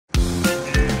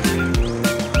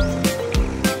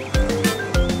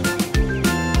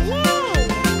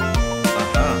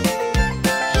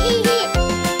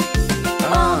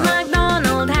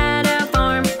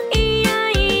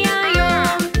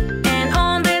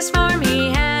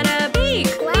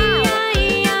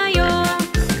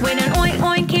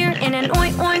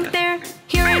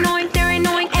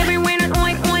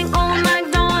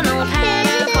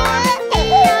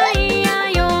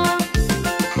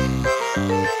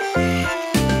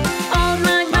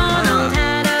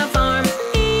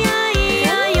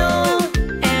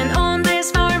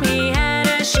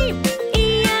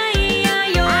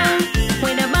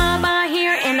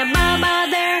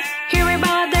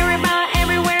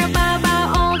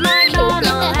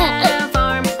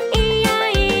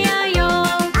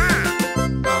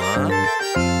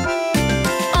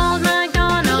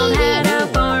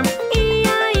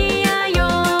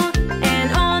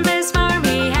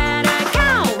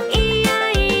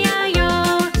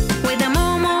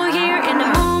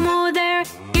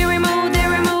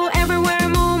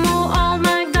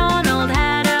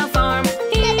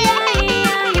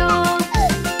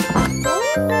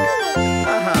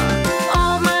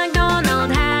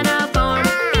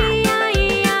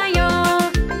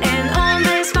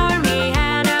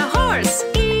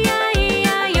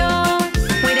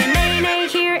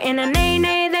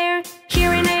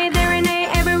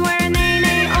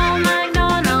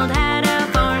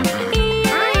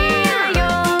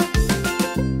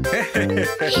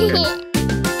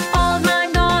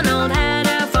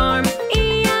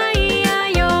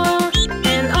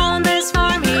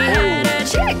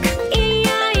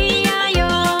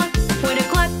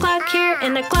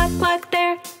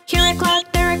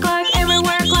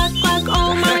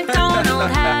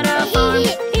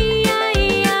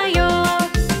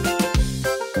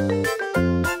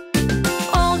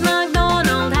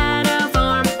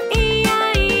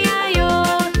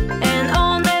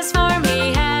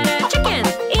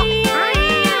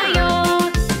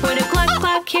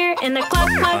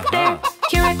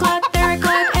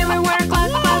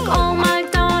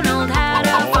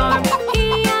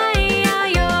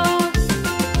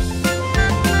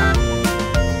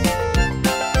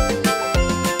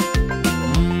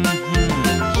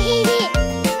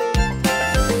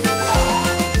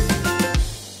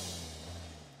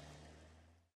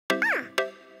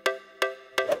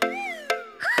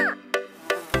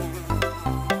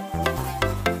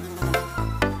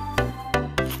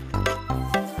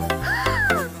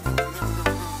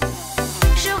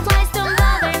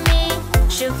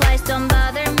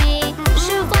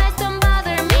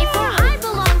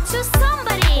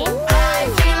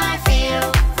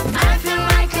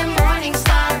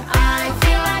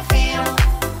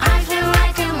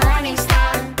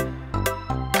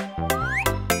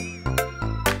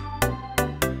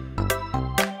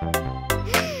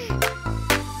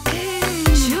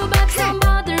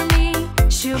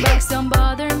Shoebox, don't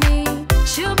bother me.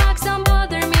 Shoebox, don't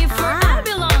bother me, for I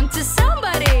belong to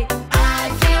somebody. I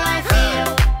feel like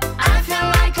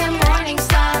a morning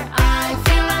star. I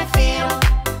feel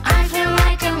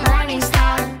like a morning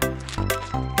star.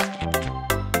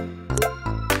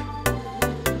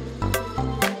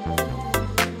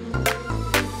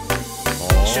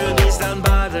 Shoebies, don't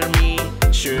bother me.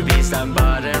 Shoebies, don't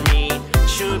bother me.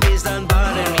 Shoebies, don't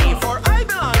bother me, for I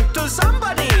belong to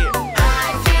somebody. I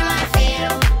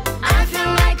feel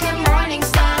like a morning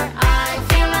star. I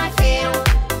feel like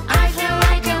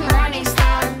a morning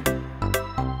star.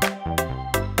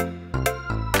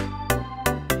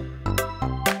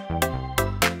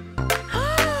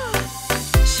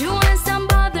 Shoe ants, don't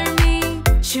bother me.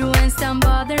 Shoe ants, don't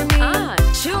bother me.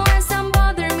 Shoe ants, don't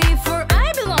bother me, for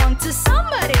I belong to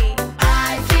somebody.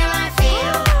 I feel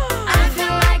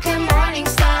like a morning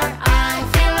star. I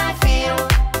feel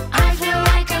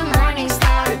like a morning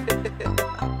star.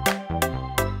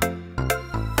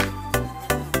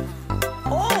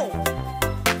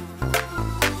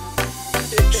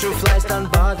 Shoe flies,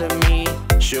 don't bother me.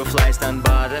 Shoe flies, don't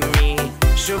bother me.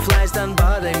 Shoe flies, don't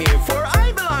bother me, for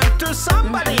I belong to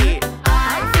somebody.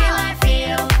 I feel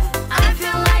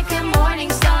like a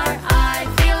morning star. I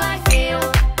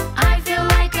feel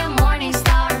like a morning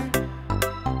star.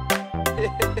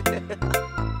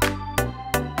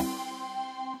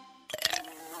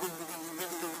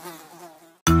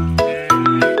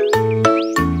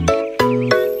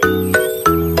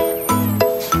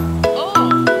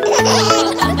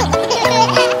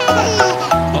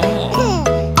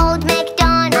 Old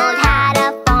MacDonald had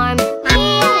a farm,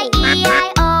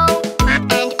 E-I-E-I-O,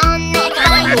 and on that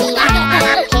farm he had a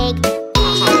pig,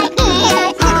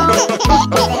 E-I-E-I-O.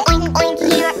 With an oink oink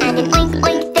here and an oink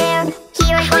oink there,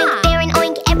 here an oink, there an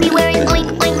oink, everywhere an oink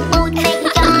oink. Old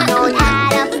MacDonald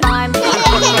had a farm,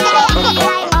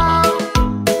 E-I-E-I-O.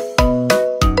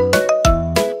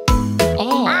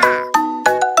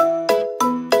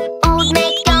 Old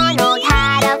MacDonald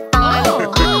had a farm,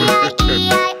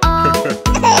 E-I-E-I-O.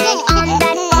 And on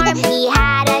that farm he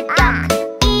had a duck,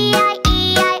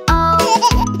 E-I-E-I-O.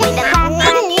 With a quack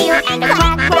quack here and a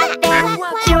quack quack there,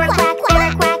 here a quack, there a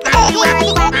quack, everywhere a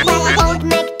quack quack. Old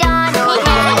MacDonald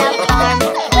had a farm,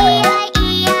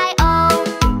 E-I-E-I-O.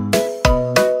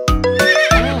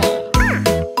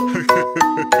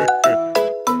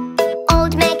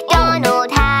 Old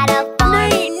MacDonald had a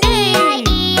farm,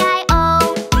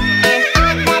 E-I-E-I-O. And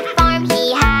on that farm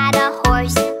he had a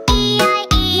horse,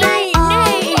 E-I-E-I-O.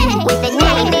 With a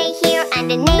neigh-neigh here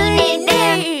and a neigh-neigh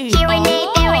there, here a neigh,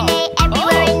 there a neigh,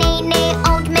 everywhere a neigh-neigh.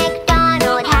 Old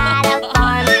MacDonald had a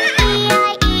farm,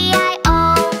 E-I-E-I-O.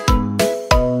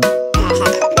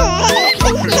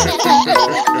 Old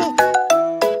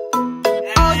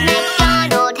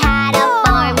MacDonald had a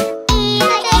farm,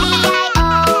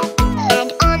 E-I-E-I-O. And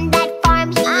on that farm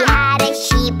he had a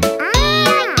sheep,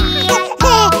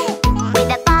 E-I-E-I-O.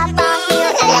 With a papa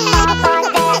here and a papa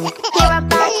there, here a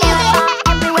papa, there a papa,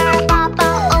 everywhere a papa.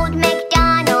 Old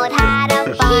MacDonald had a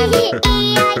farm,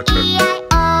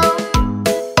 E-I-E-I-O.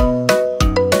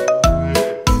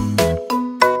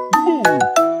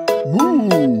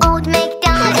 Old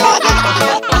MacDonald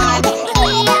had a farm,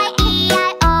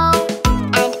 E-I-E-I-O.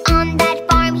 And on that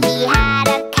farm he had a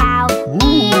cow,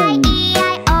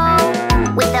 E-I-E-I-O.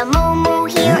 With a moo moo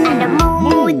here and a moo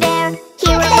moo there,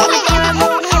 here a moo, there a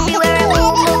moo, everywhere a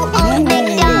moo moo. Old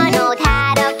MacDonald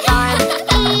had a farm,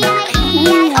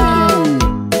 E-I-E-I-O.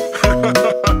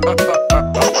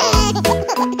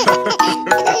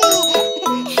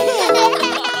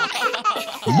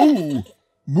 Moo!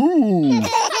 Moo!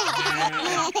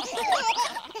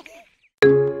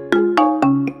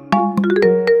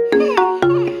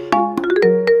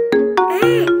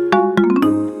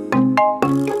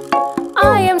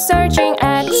 I am searching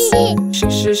X,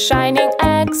 shining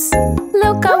X.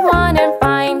 Look, I wanna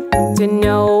find to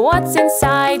know what's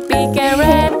inside. Big and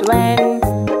red when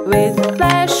with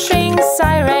flashing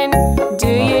siren. Do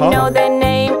you know the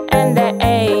name and the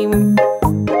aim?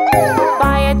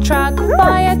 Fire truck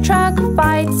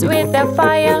fights with the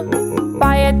fire.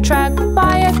 Fire truck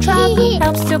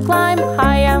helps to climb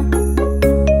higher.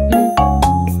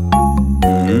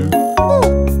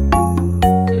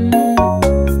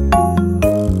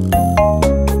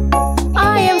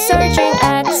 I am searching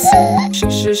X,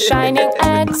 shining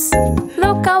X.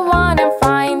 Look, I wanna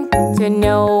find to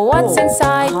know what's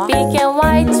inside. Big and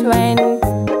white when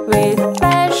with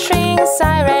flashing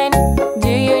siren. Do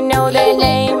you know the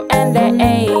name and the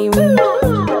aim?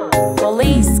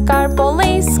 Police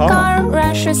car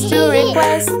rushes to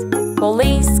request.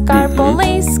 Police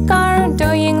car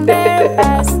doing their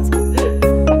best.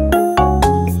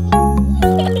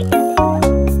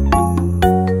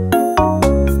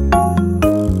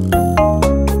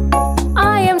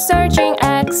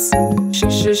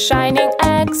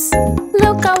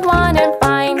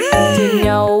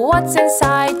 what's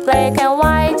inside. Black and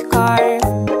white car,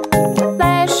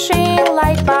 flashing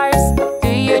light bars. Do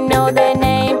you know the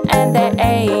name and the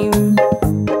aim?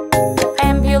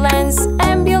 Ambulance,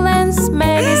 ambulance,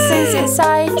 medicines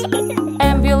inside.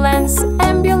 Ambulance,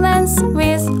 ambulance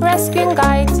with rescue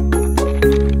guide.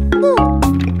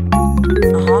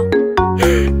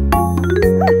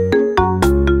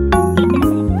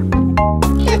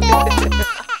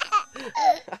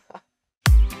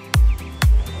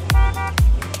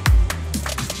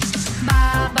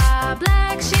 Baba,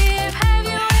 black sheep, have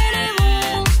you any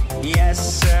wool? Yes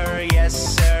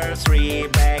sir, 3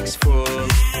 bags full.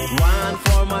 One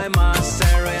for my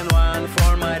master and one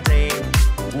for my dame.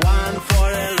 One for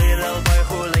a little boy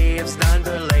who lives down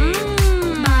the lane.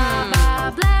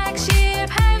 Baba, black sheep,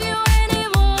 have you any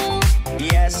wool?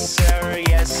 Yes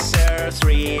sir,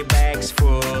 3 bags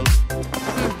full.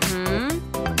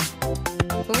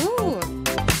 Ooh.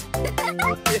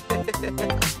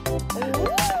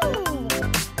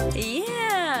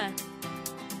 Yeah.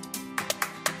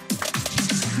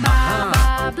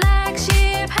 Baba, black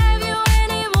sheep, have you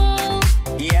any wool?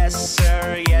 Yes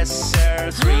sir,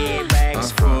 3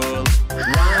 bags full.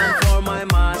 One for my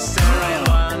master and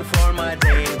one for my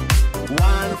dame.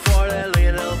 One for a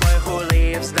little boy who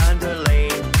lives down the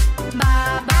lane.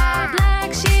 Baba,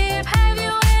 black sheep, have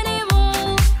you any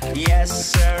wool? Yes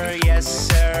sir,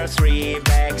 3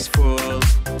 bags full.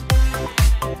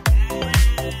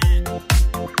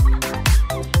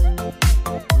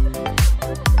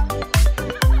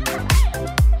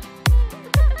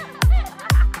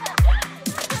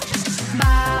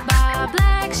 Baba,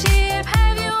 black sheep,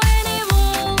 have you any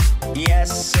wool? Yes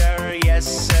sir,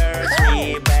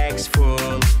 3 bags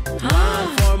full. One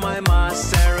for my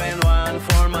master and one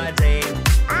for my dame.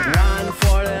 One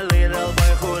for a little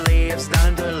boy who lives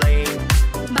down the lane.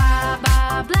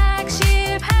 Baba, black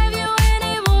sheep, have you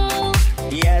any wool?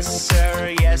 Yes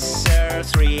sir,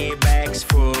 3 bags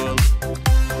full.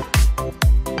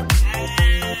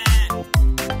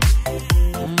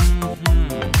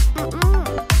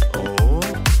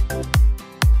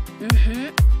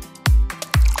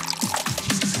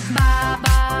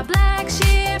 Baba, black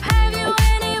sheep, have you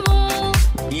any wool?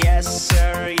 Yes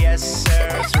sir,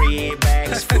 3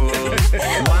 bags full.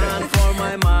 One for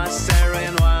my master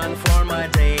and one for my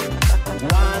dame.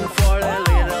 One for a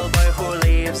little boy who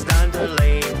lives down the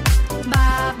lane.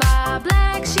 Baba,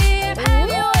 black sheep, have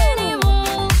you any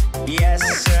wool? Yes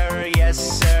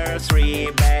sir,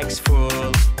 3 bags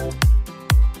full.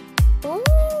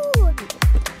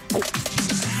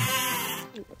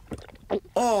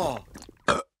 Oh!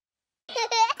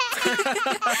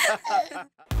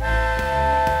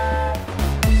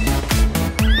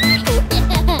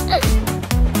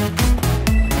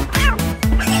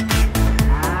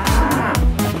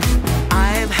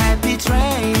 I am happy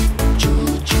train.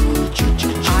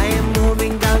 I am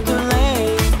moving down the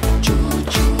lane.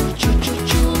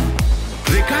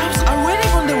 The cows are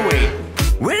waiting on the way.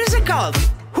 Where is the calf?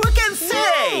 Who can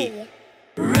say?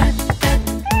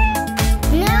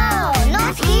 No,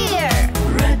 not here.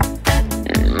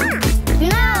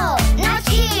 No, not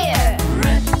here.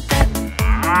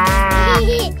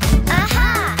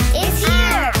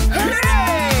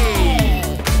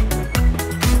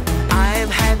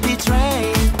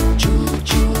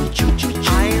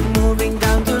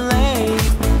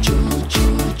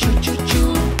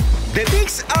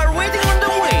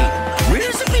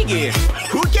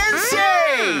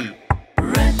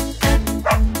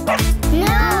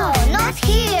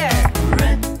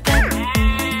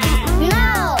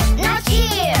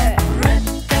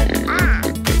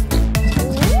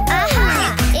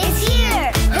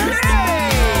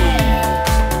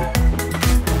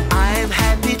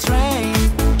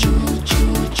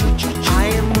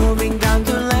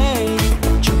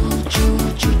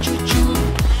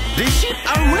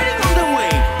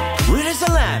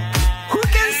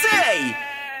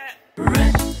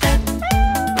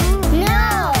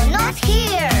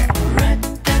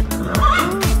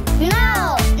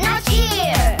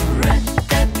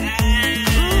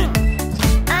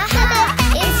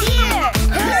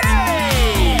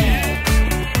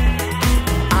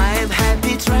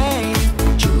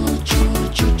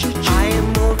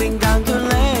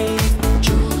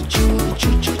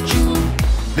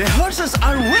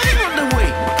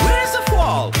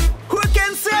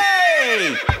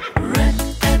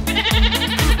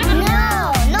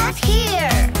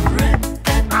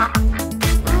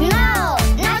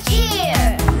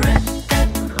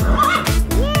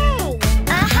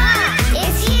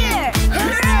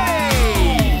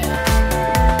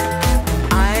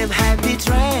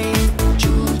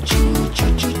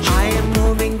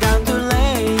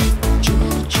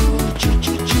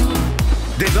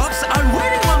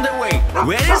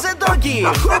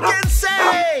 monkey. Who can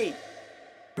say?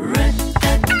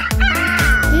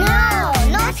 No,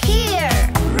 not here.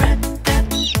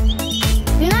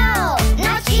 No,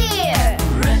 not here.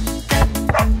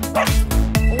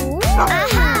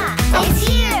 Aha, it's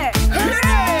here.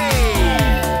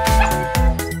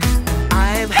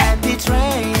 I'm happy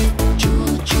train.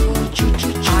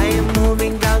 I am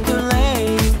moving down the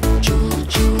lane.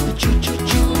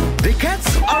 The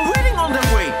cats are waiting on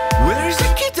their way. Where is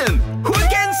the kitten? Who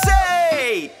can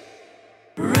say?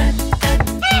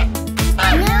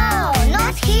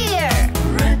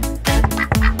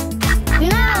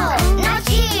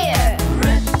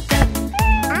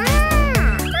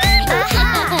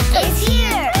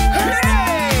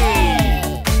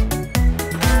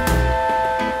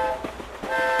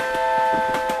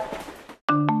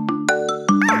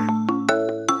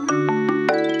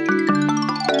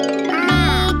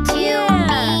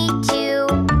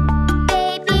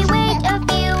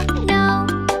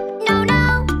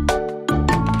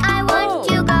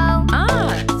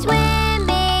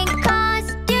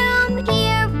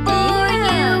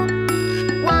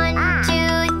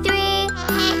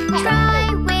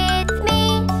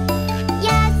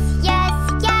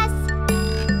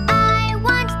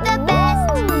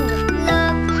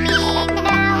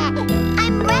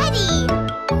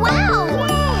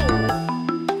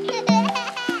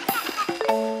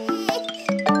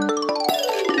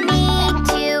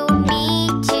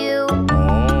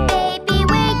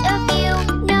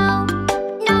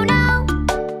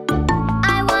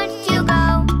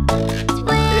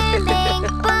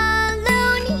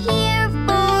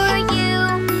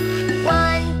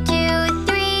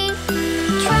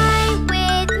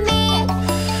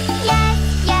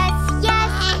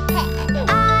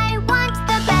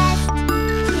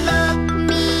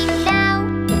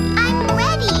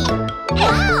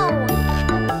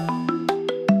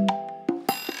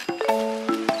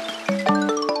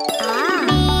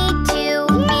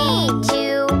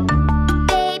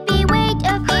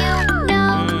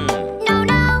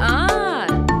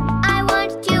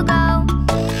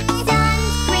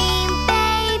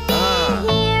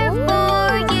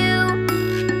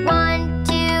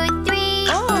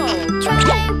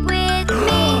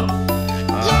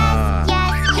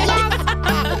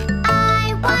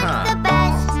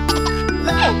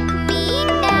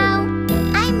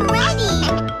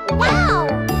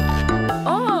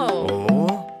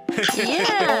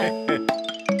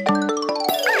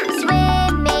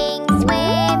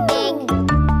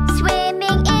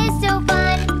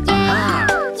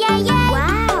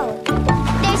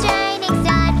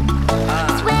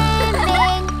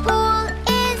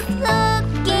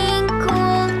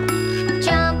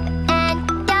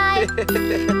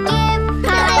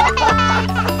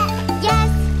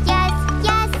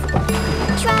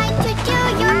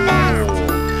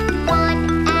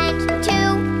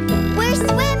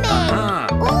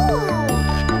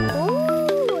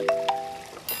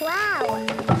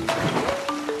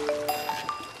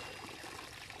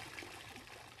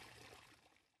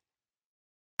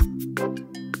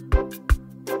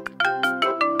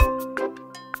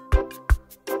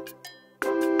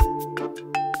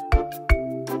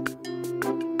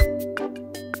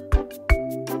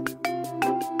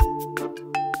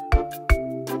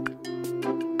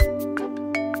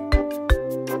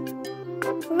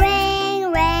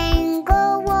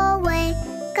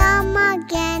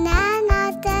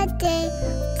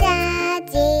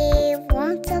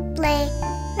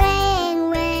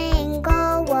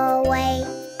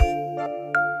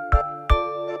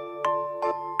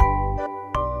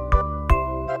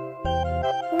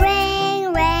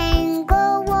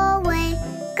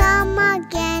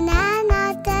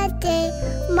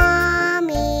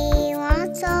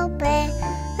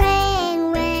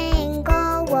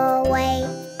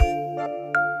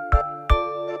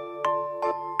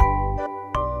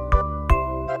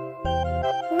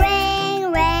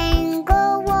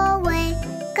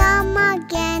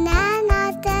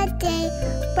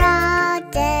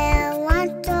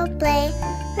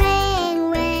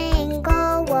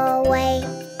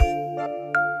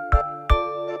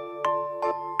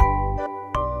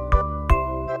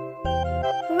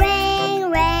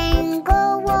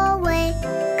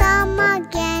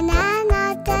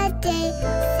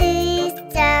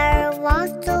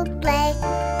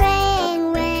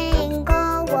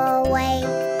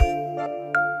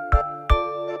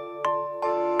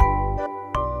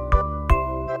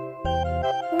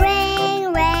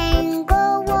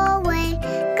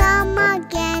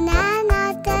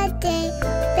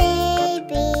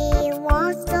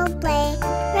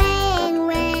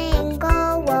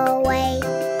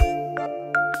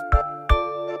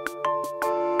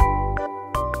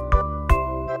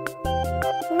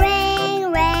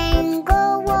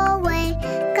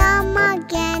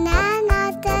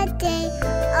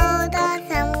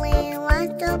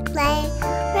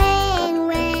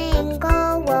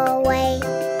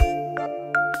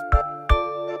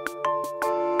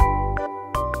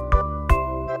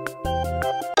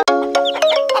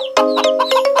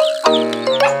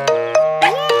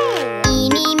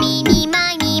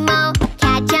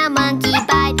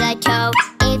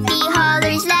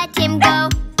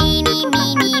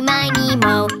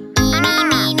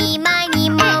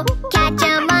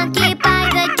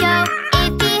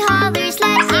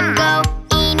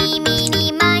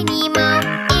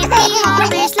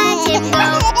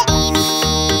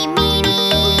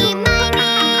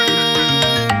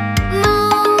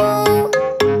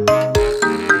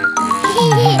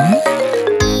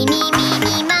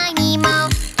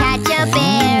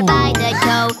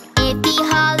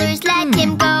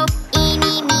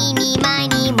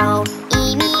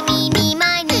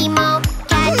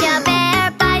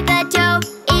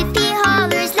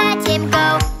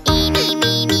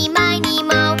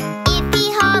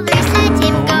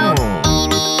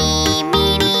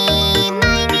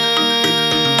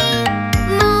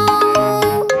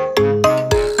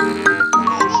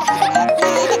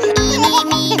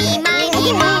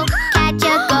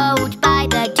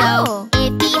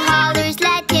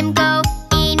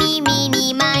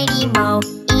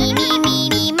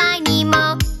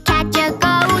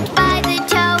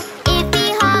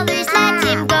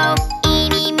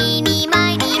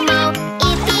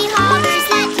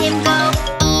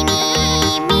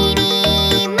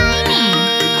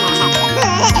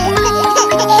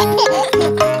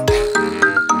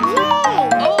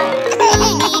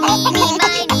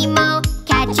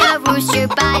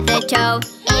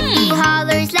 he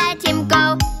hollers, let him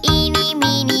go. Eeny,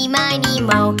 meeny, miny,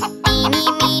 moe. Eeny,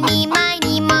 meeny,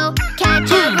 miny, moe.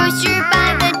 Catch a rooster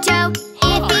by the toe.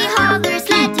 If he hollers,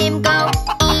 let him go.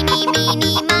 Eeny,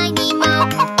 meeny, miny, moe.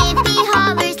 If he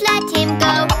hollers, let him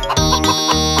go.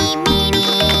 Eeny, meeny,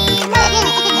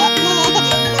 miny, moe.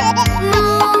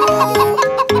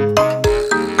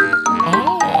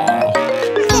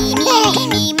 Eeny,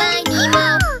 meeny, miny,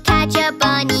 moe. Catch a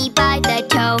bunny by the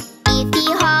toe. If he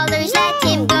hollers, let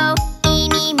him go.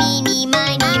 Eeny, meeny,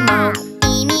 miny, moe.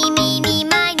 Eeny, meeny,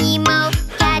 miny, moe.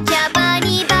 Catch a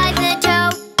bunny by the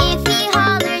toe. If he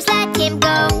hollers, let him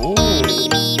go. Eeny,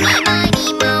 meeny,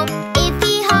 miny, moe. If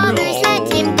he hollers,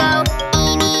 let him go.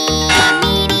 Eeny,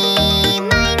 meeny,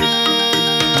 miny,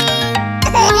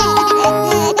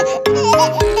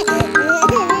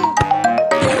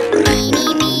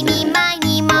 Eeny, meeny,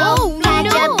 miny, moe.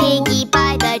 Catch a piggy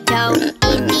by the toe.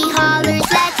 If he hollers,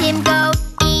 let him go.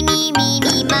 Eeny,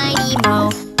 meeny, miny,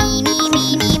 moe. Eeny,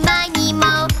 meeny, miny,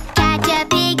 moe. Catch a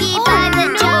piggy by the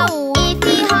toe. If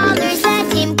he hollers,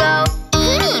 let him go.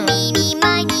 Eeny, meeny,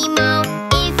 miny, moe.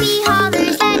 If he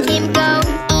hollers, let him go.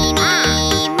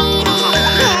 Eeny, meeny,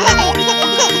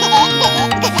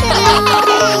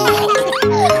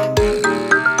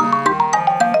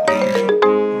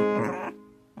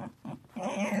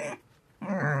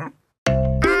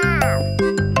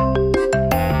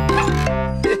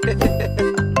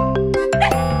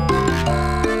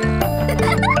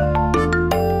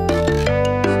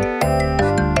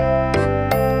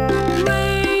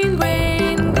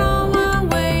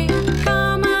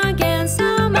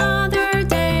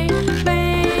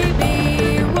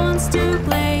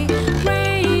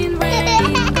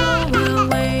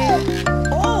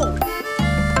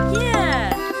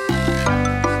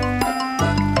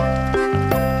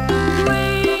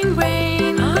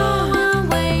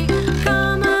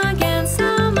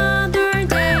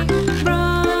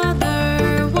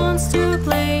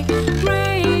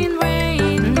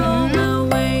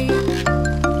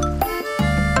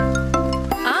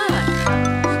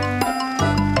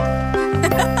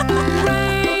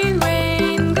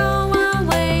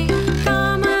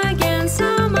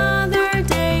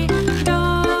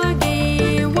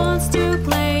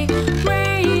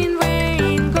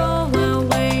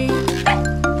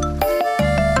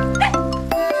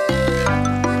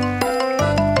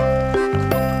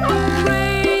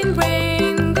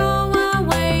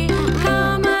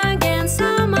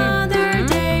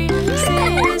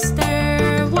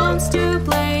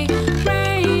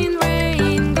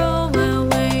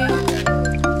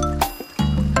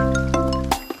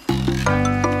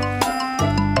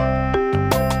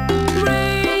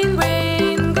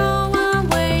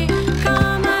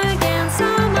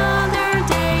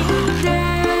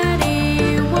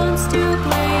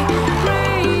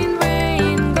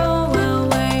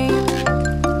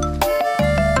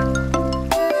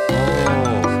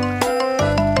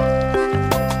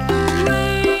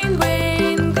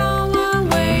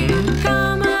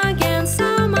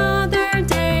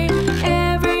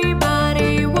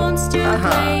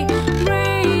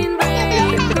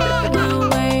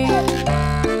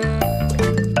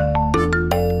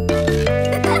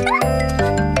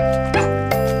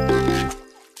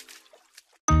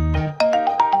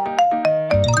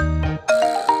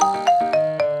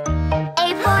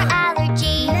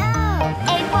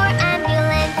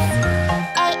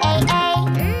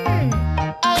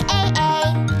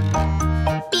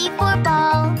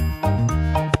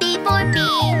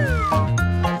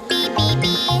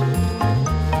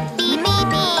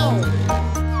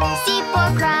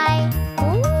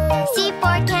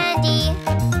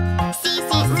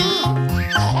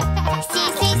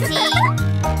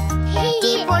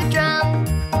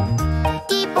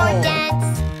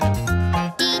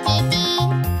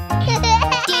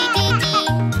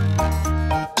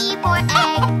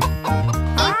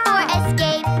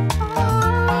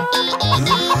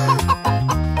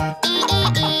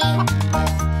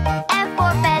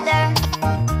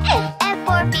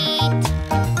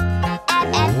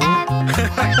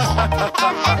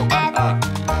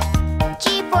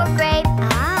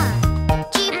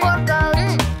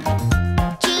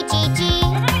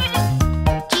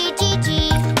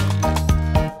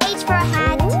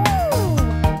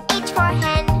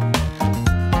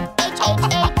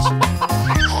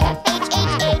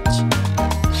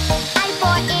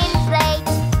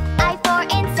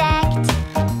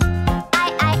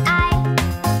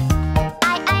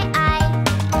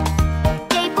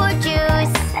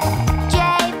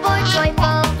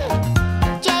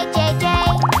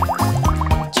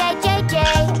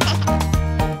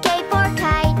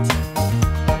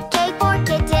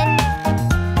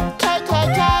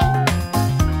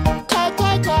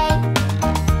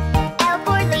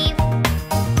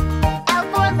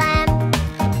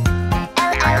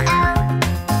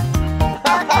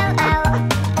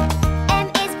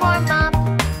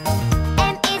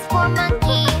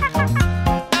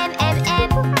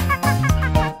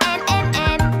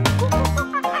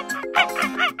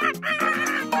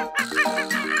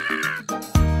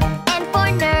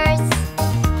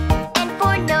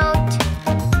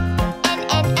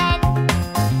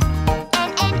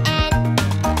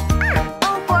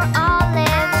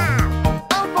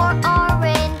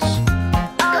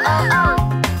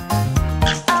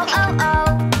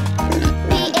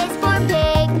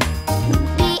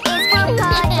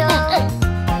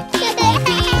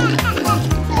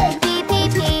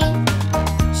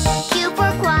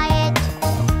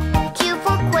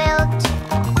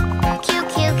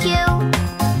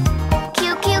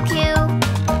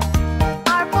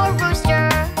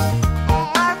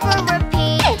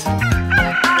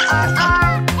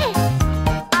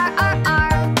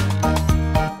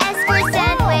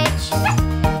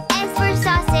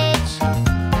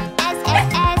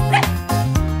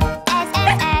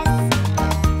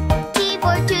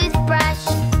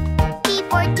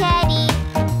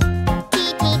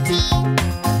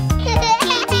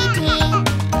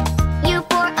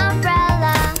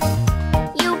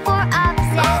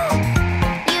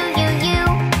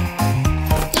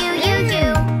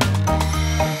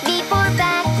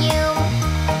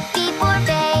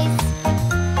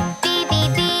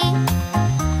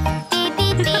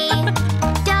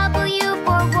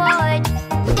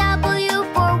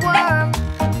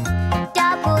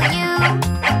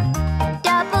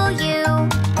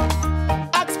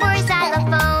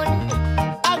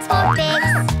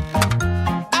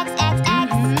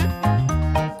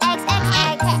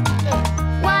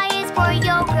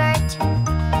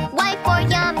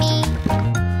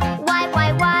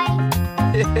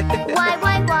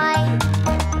 Y.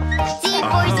 Z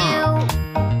for zoo.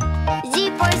 Z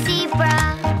for zebra.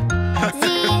 Z.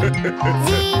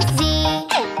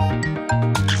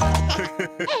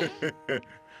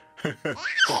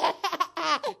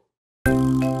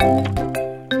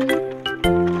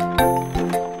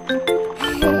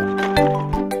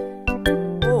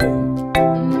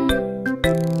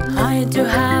 I do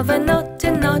have a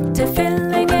naughty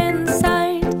feeling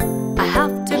inside. I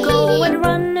have to go and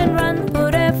run,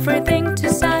 put everything to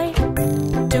side.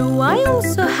 Do I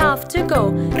also have to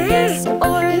go? Yes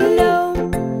or no?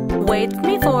 Wait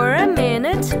me for a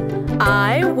minute,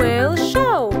 I will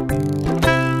show.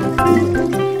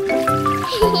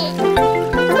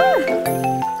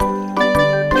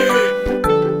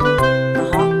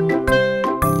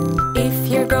 If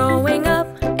you're growing up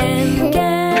and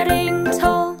getting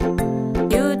tall,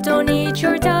 you don't need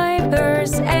your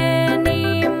diapers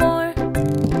anymore.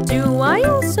 Do I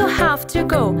also have to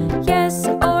go? Yes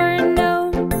or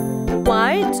no?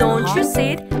 Why don't you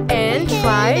sit and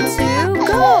try to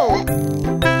go?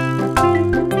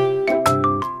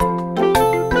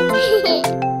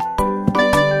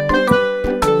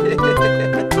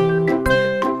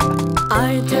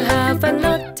 I do have a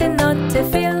naughty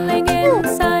feeling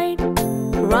inside.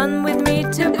 Run with me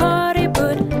to party,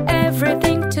 put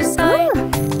everything to side.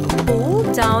 Pull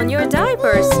down your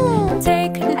diapers,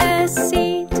 take a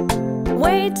seat.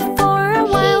 Wait for a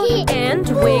while and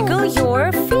wiggle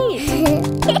your feet.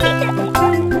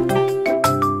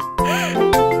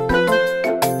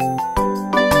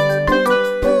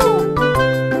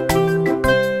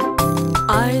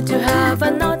 I do have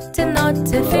a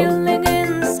naughty feeling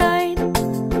inside.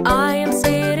 I am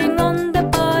sitting on the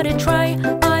potty tray,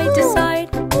 I decide.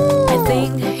 I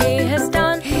think he has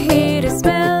done it, is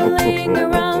smelling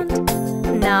around.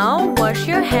 Now wash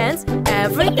your hands,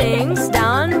 everything's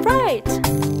done right.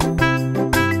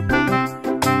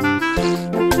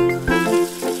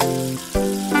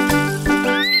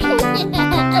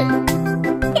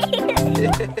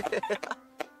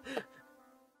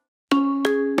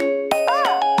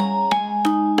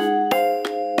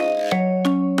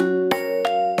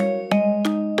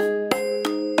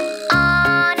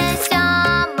 On a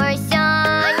summer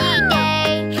sunny day,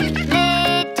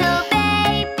 little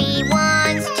baby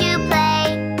wants to play.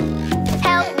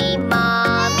 Help me,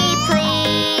 mommy,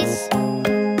 please.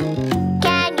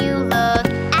 Can you look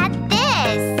at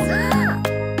this?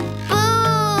 Boo,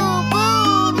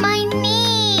 boo, my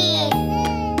knee.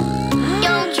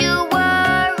 Don't you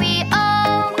worry,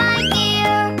 oh my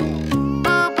dear.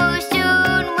 Boo boo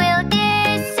soon will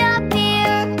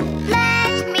disappear.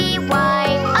 Let me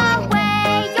wipe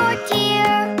away your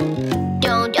tear.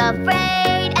 Don't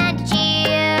afraid and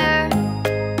cheer.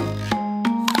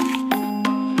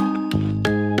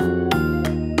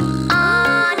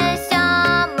 On a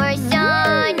summer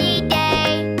sunny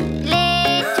day,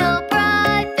 little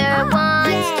brother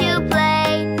wants to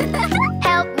play.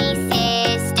 Help me,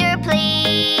 sister,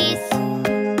 please.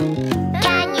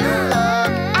 Can you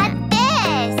look at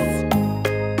this?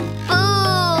 Boo,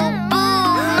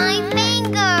 boo, my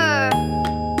finger.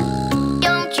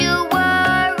 Don't you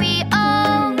worry,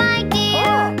 oh my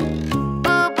dear.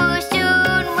 Boo boo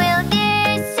soon will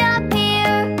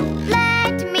disappear.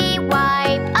 Let me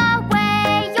wipe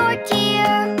away your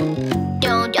tear.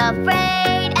 Don't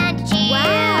afraid and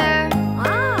cheer.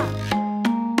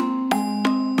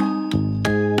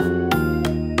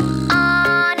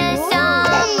 On a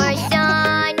summer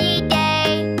sunny day,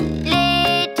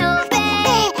 little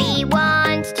baby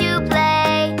wants to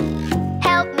play.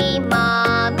 Help me,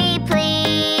 mommy,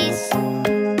 please.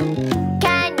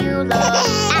 Can you look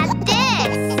at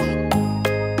this?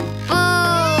 Boo,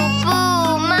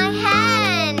 boo, my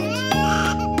hand.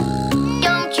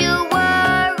 Don't you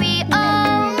worry,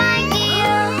 oh my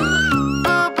dear.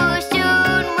 Boo boo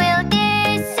soon will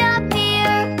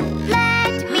disappear.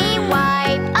 Let me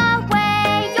wipe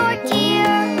away your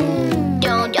tear.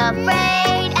 Don't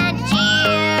afraid and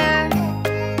cheer.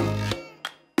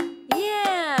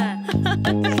 Yeah!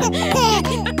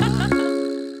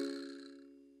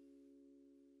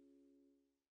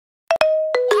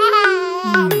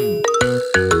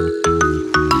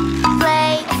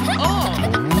 Play,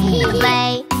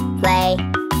 play, play.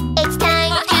 It's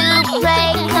time to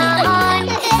play, come on.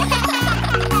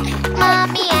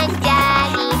 Mommy and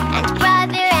daddy and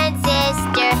brother and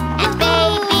sister and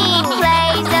baby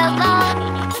plays along.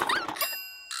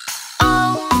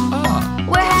 Oh,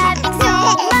 we're having so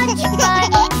much fun.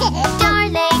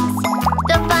 Darlings,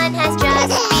 the fun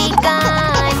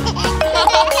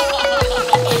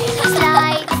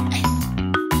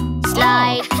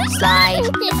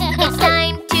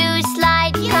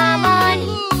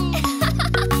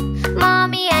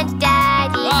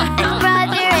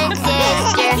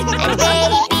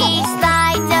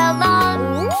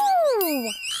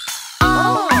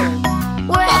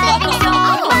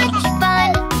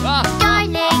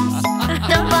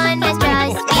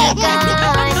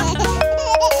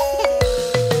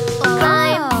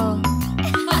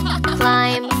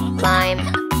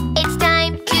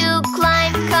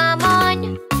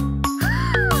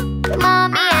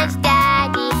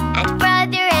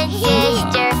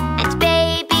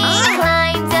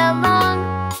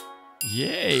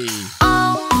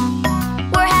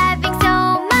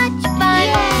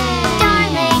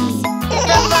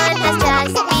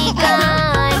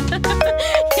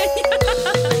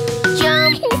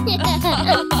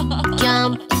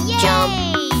Jump, jump.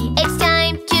 It's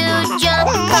time to jump,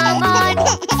 come on.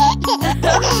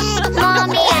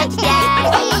 Mommy and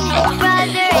Daddy,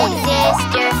 brother and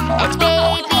sister, and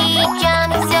baby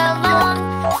jumps along.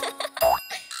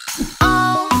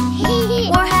 Oh,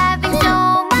 we're having so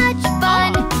much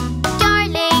fun.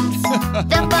 Darlings,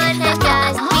 the fun has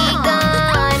just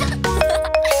begun.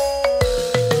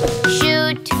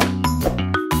 Shoot,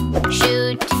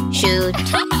 shoot, shoot.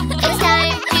 It's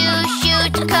time to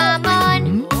shoot.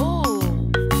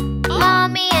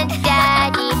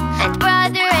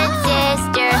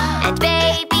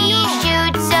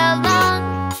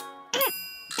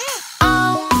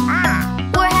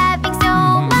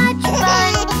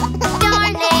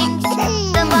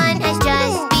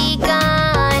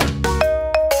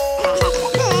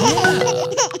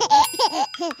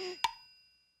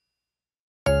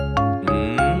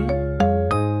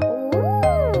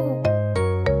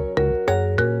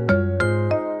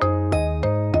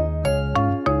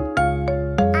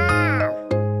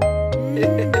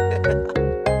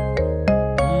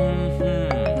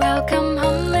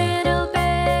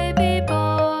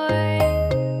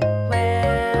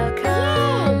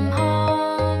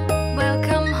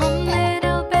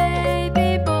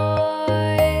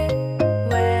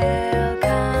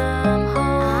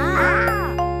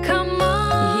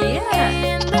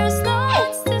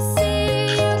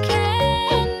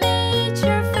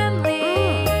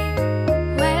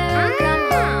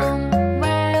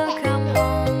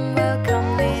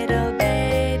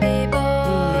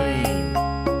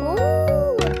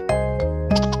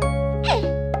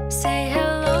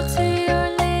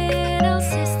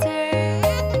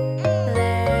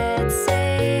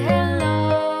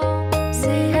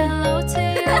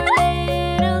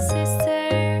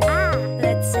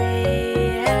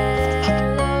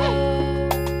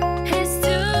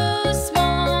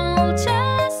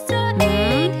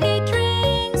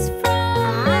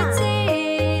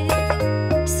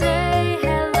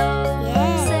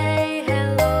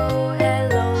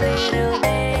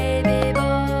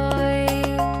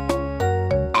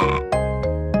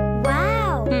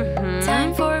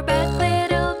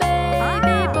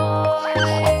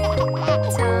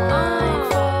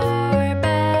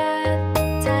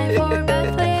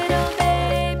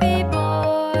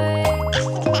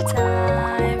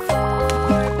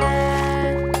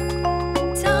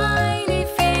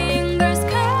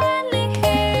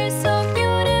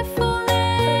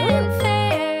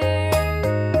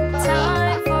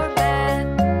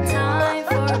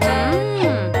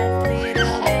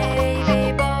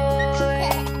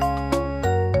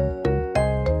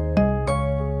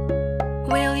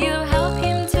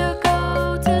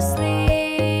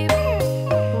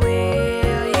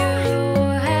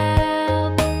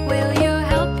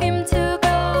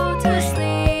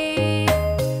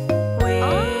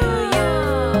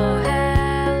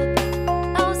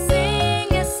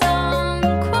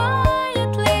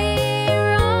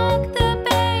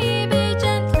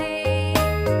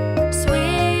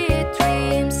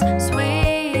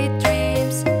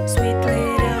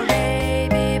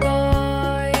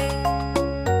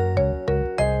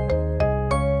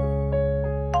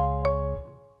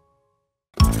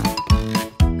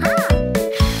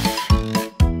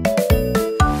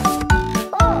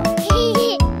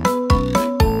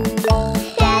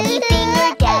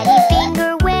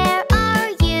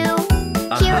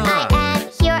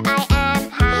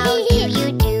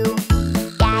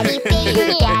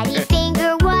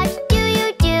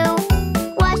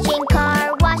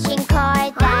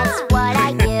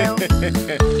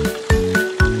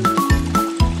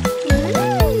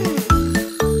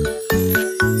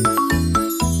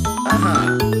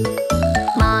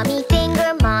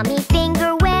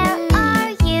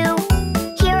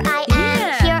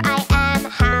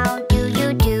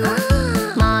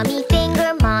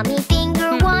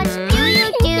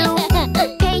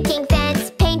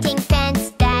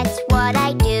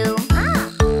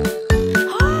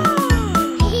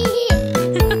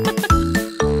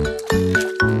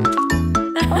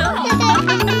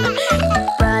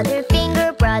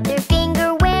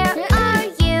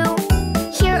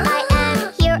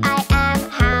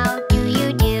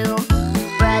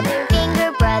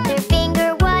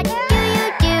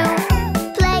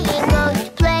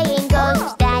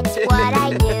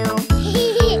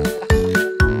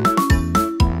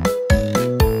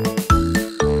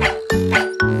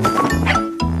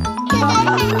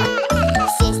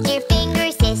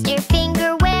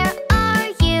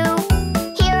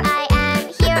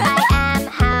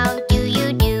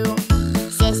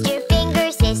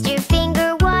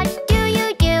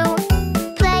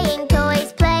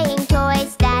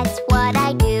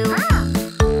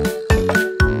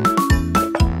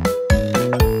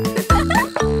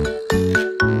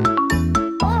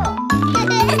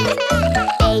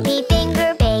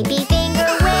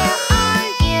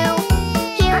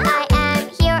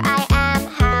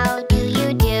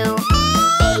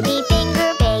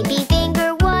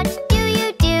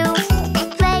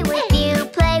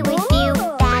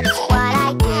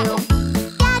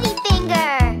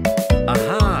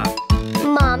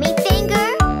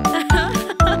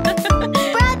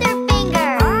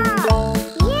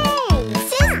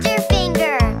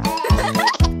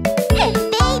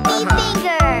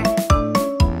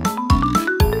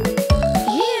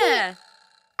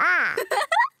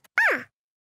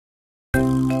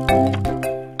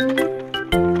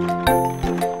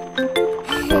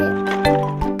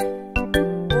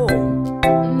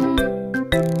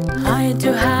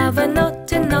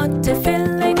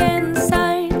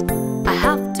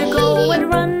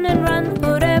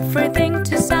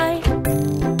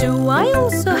 I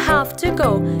also have to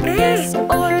go? Yes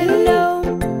or no?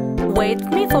 Wait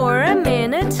me for a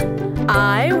minute,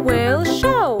 I will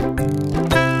show.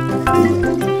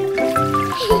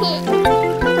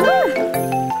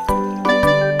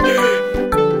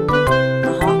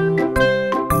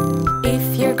 If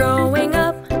you're growing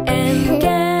up and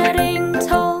getting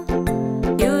tall,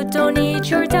 you don't need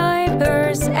your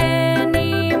diapers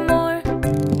anymore.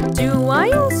 Do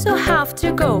I also have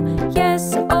to go?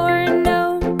 Yes or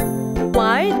no?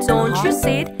 Why don't you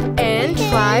sit and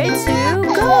try to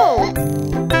go?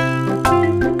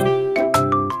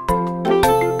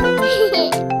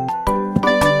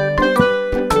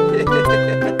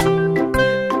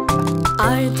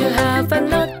 I do have a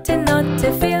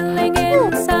naughty feeling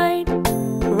inside.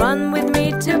 Run with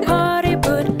me to party,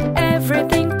 put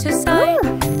everything to side.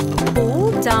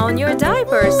 Pull down your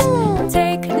diapers,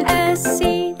 take a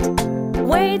seat.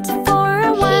 Wait for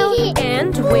a while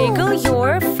and wiggle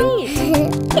your feet.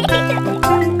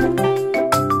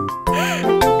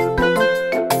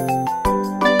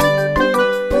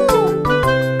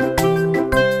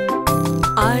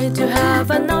 I do have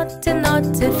a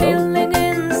naughty feeling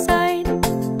inside.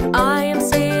 I am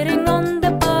sitting on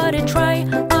the potty tray,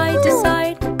 I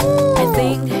decide. I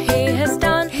think he has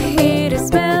done it, is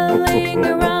smelling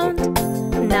around.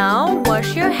 Now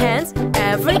wash your hands,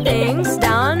 everything's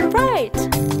done right.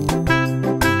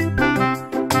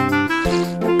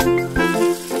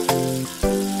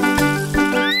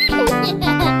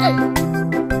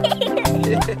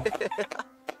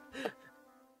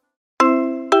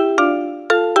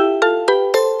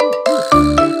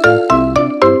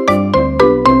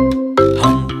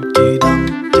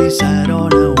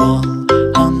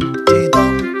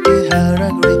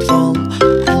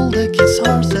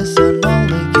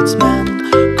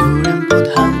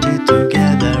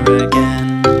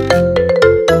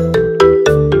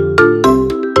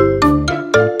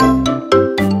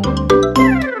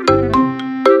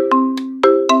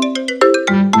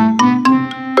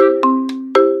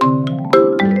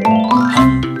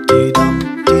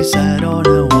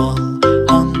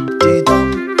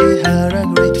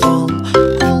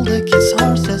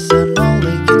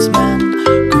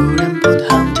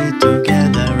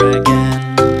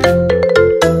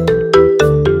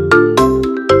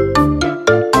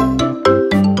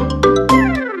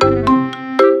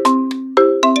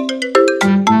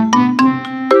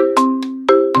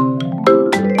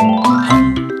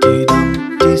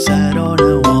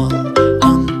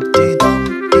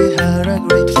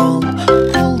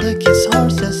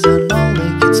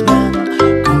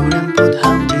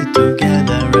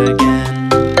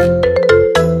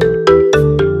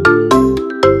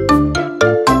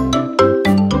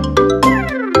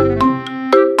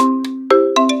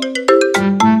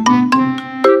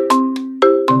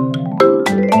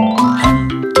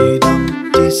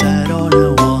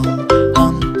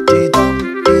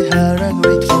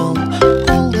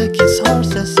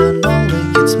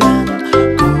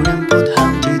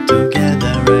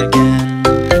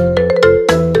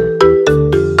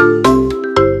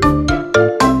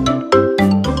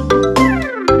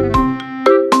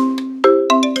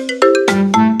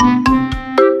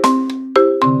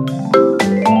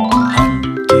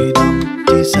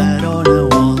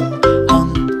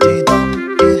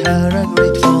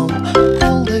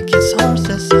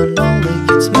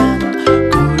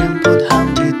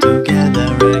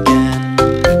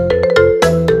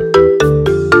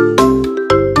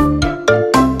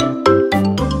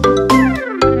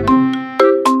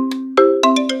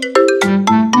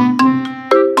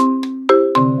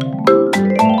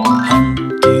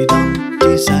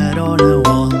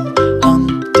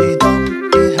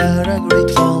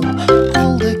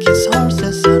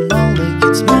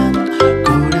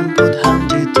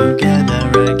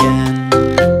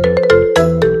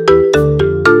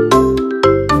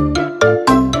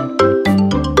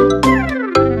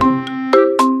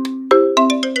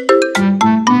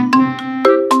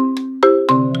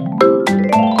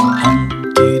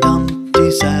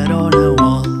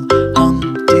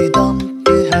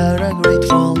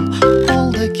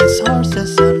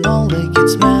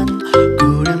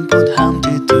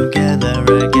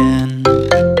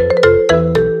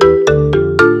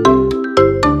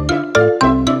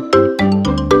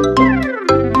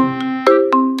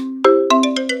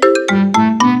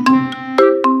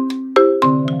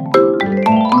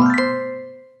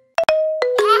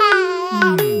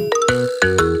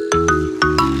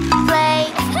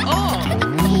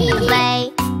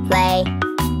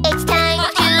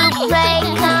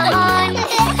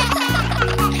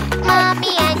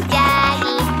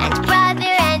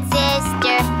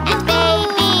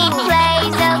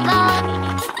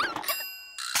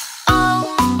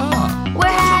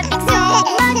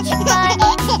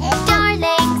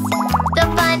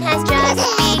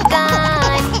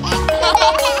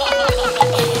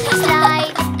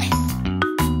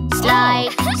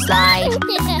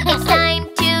 It's time